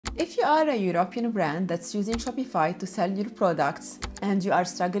If you are a European brand that's using Shopify to sell your products and you are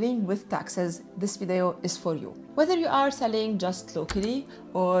struggling with taxes, this video is for you. Whether you are selling just locally,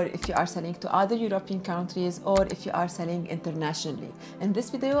 or if you are selling to other European countries, or if you are selling internationally. In this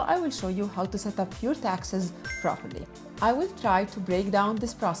video, I will show you how to set up your taxes properly. I will try to break down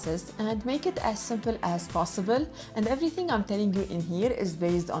this process and make it as simple as possible, and everything I'm telling you in here is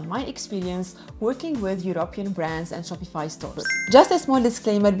based on my experience working with European brands and Shopify stores. Just a small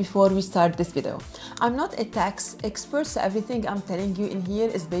disclaimer before we start this video. I'm not a tax expert, so everything I'm telling you in here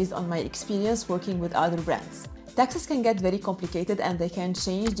is based on my experience working with other brands. Taxes can get very complicated and they can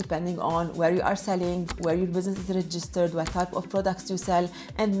change depending on where you are selling, where your business is registered, what type of products you sell,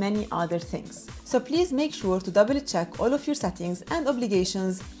 and many other things. So please make sure to double check all of your settings and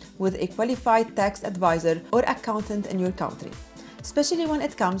obligations with a qualified tax advisor or accountant in your country, especially when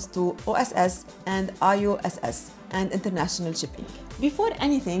it comes to OSS and IOSS and international shipping. Before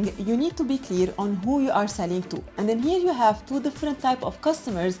anything, you need to be clear on who you are selling to. And then here you have two different types of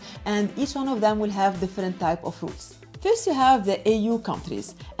customers, and each one of them will have different type of rules. First, you have the EU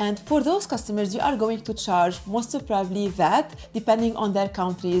countries, and for those customers, you are going to charge most probably VAT depending on their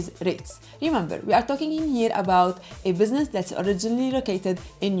country's rates. Remember, we are talking in here about a business that's originally located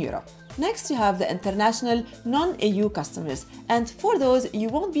in Europe. Next, you have the international non-EU customers, and for those, you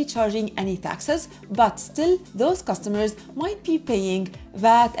won't be charging any taxes, but still, those customers might be paying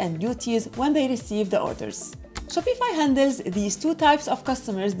VAT and duties when they receive the orders. Shopify handles these two types of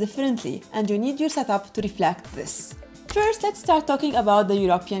customers differently, and you need your setup to reflect this. First, let's start talking about the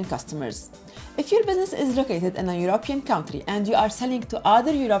European customers. If your business is located in a European country and you are selling to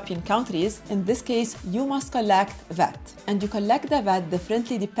other European countries, in this case, you must collect VAT. And you collect the VAT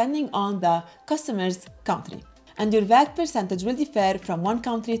differently depending on the customer's country. And your VAT percentage will differ from one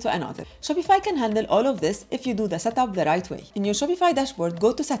country to another. Shopify can handle all of this if you do the setup the right way. In your Shopify dashboard,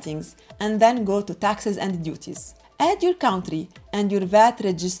 go to Settings and then go to Taxes and Duties. Add your country and your VAT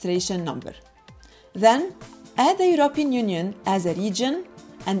registration number. Then, add the European Union as a region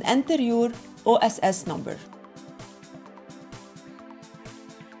and enter your OSS number.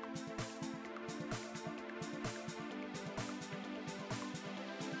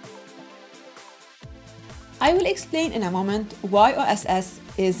 I will explain in a moment why OSS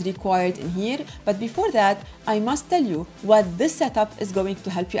is required in here, but before that, I must tell you what this setup is going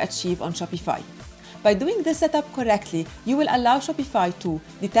to help you achieve on Shopify. By doing this setup correctly, you will allow Shopify to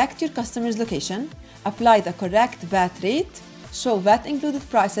detect your customer's location, apply the correct VAT rate, show VAT included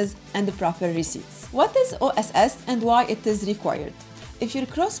prices, and the proper receipts. What is OSS and why it is required? If your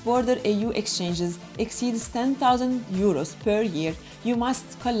cross-border EU exchanges exceeds 10,000 euros per year, you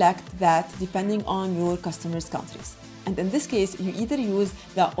must collect VAT depending on your customers' countries. And in this case, you either use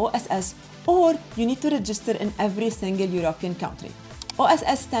the OSS or you need to register in every single European country.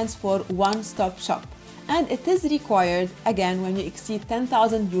 OSS stands for One-Stop Shop, and it is required again when you exceed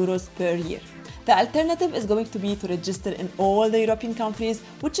 10,000 euros per year. The alternative is going to be to register in all the European countries,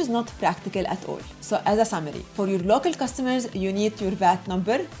 which is not practical at all. So as a summary, for your local customers, you need your VAT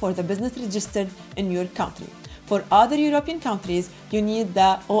number for the business registered in your country. For other European countries, you need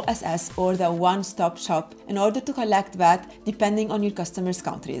the OSS or the One-Stop Shop in order to collect VAT depending on your customers'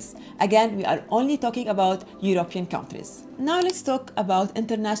 countries. Again, we are only talking about European countries. Now let's talk about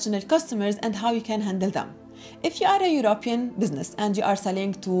international customers and how you can handle them. If you are a European business and you are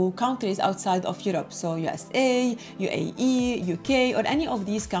selling to countries outside of Europe, so USA, UAE, UK, or any of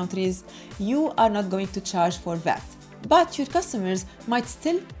these countries, you are not going to charge for VAT. But your customers might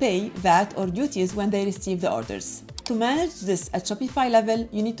still pay VAT or duties when they receive the orders. To manage this at Shopify level,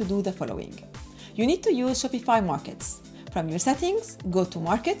 you need to do the following. You need to use Shopify Markets. From your settings, go to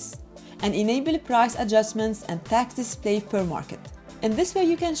Markets and enable price adjustments and tax display per market. In this way,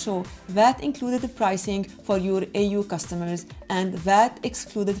 you can show VAT included pricing for your EU customers and VAT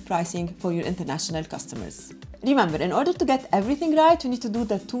excluded pricing for your international customers. Remember, in order to get everything right, you need to do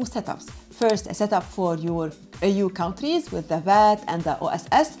the two setups. First, a setup for your EU countries with the VAT and the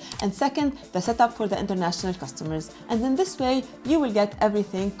OSS, and second, the setup for the international customers. And in this way, you will get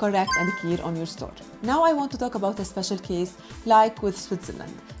everything correct and clear on your store. Now I want to talk about a special case like with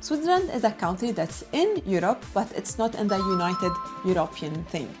Switzerland. Switzerland is a country that's in Europe, but it's not in the United European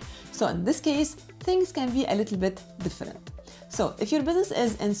thing. So in this case, things can be a little bit different. So if your business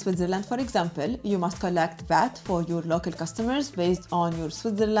is in Switzerland, for example, you must collect VAT for your local customers based on your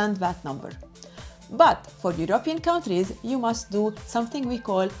Switzerland VAT number. But for European countries, you must do something we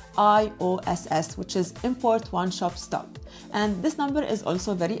call IOSS, which is Import One Shop Stop. And this number is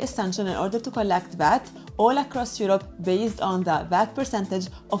also very essential in order to collect VAT all across Europe based on the VAT percentage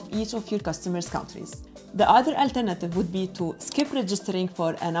of each of your customers' countries. The other alternative would be to skip registering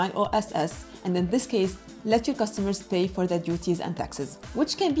for an IOSS, and in this case, let your customers pay for the duties and taxes,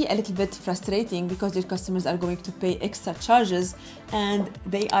 which can be a little bit frustrating because your customers are going to pay extra charges and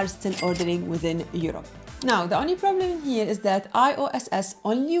they are still ordering within Europe. Now, the only problem here is that IOSS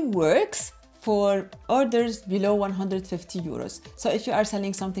only works for orders below 150 euros. So if you are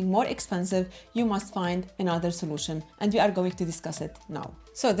selling something more expensive, you must find another solution, and we are going to discuss it now.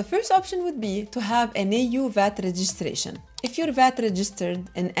 So the first option would be to have an EU VAT registration. If you're VAT registered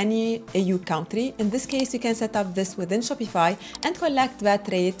in any EU country, in this case, you can set up this within Shopify and collect VAT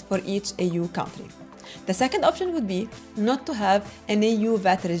rate for each EU country. The second option would be not to have an EU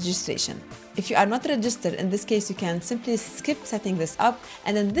VAT registration. If you are not registered, in this case, you can simply skip setting this up,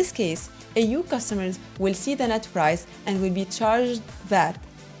 and in this case, EU customers will see the net price and will be charged VAT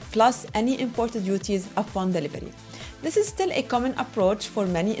plus any imported duties upon delivery. This is still a common approach for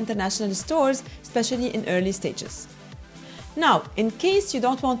many international stores, especially in early stages. Now, in case you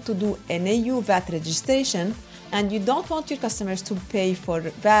don't want to do an EU VAT registration and you don't want your customers to pay for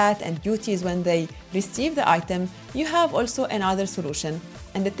VAT and duties when they receive the item, you have also another solution,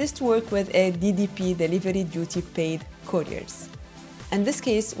 and it is to work with a DDP, delivery duty paid couriers. In this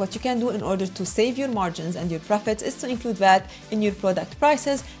case, what you can do in order to save your margins and your profits is to include VAT in your product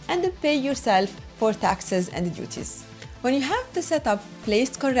prices and then pay yourself for taxes and duties. When you have the setup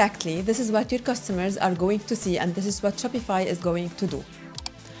placed correctly, this is what your customers are going to see, and this is what Shopify is going to do.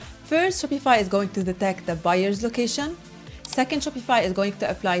 First, Shopify is going to detect the buyer's location. Second, Shopify is going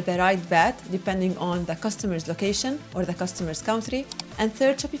to apply the right VAT depending on the customer's location or the customer's country. And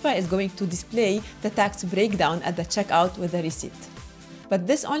third, Shopify is going to display the tax breakdown at the checkout with the receipt. But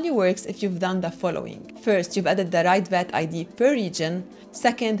this only works if you've done the following. First, you've added the right VAT ID per region.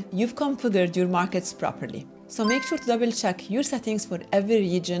 Second, you've configured your markets properly. So make sure to double check your settings for every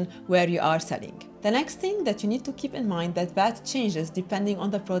region where you are selling. The next thing that you need to keep in mind that VAT changes depending on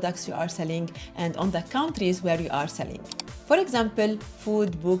the products you are selling and on the countries where you are selling. For example,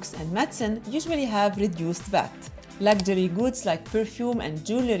 food, books, and medicine usually have reduced VAT. Luxury goods like perfume and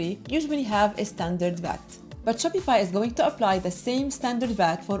jewelry usually have a standard VAT. But Shopify is going to apply the same standard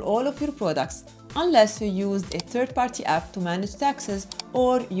VAT for all of your products unless you used a third-party app to manage taxes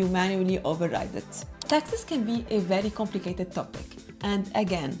or you manually override it. Taxes can be a very complicated topic. And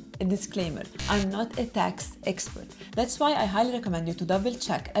again, a disclaimer, I'm not a tax expert. That's why I highly recommend you to double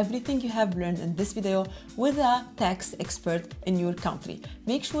check everything you have learned in this video with a tax expert in your country.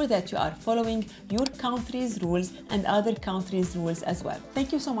 Make sure that you are following your country's rules and other countries' rules as well.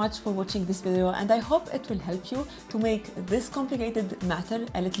 Thank you so much for watching this video, and I hope it will help you to make this complicated matter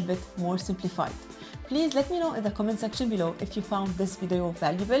a little bit more simplified. Please let me know in the comment section below if you found this video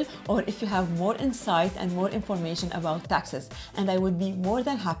valuable or if you have more insight and more information about taxes, and I would be more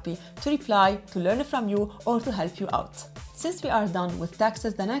than happy to reply, to learn from you, or to help you out. Since we are done with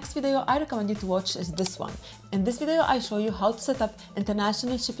taxes, the next video I recommend you to watch is this one. In this video, I show you how to set up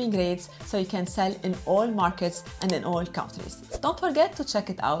international shipping rates so you can sell in all markets and in all countries. Don't forget to check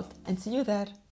it out, and see you there.